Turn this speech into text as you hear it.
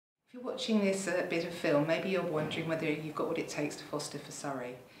If you're watching this bit of film, maybe you're wondering whether you've got what it takes to foster for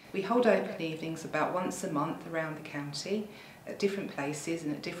Surrey. We hold open evenings about once a month around the county, at different places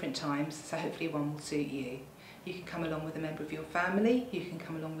and at different times, so hopefully one will suit you. You can come along with a member of your family, you can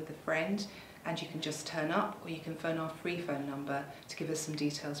come along with a friend, and you can just turn up, or you can phone our free phone number to give us some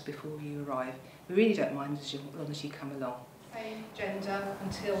details before you arrive. We really don't mind as long as you come along. Same gender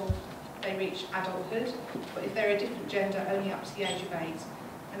until they reach adulthood, but if they're a different gender, only up to the age of 8.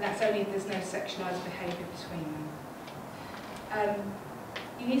 And that's only if there's no sexualised behaviour between them.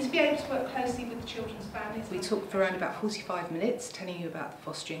 You need to be able to work closely with the children's families. We talk for around about 45 minutes telling you about the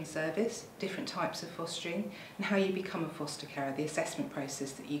fostering service, different types of fostering, and how you become a foster carer, the assessment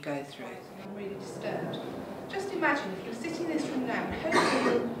process that you go through. I'm really disturbed. Just imagine if you're sitting in this room now and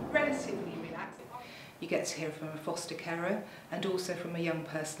hopefully you're relatively relaxed. You get to hear from a foster carer and also from a young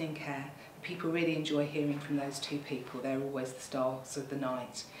person in care. People really enjoy hearing from those two people. They're always the stars of the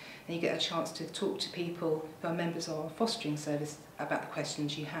night. And you get a chance to talk to people who are members of our fostering service about the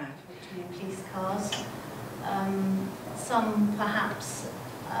questions you have. Police cars, some perhaps,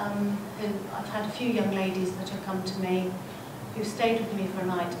 I've had a few young ladies that have come to me who stayed with me for a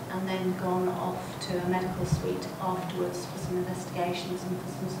night and then gone off to a medical suite afterwards for some investigations and for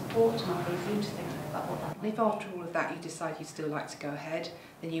some support, and I'm very good to think about what that And if after all of that you decide you'd still like to go ahead,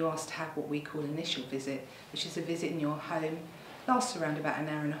 then you ask to have what we call an initial visit, which is a visit in your home, lasts around about an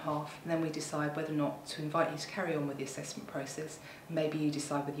hour and a half, and then we decide whether or not to invite you to carry on with the assessment process, and maybe you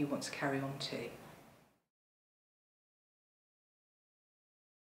decide whether you want to carry on too.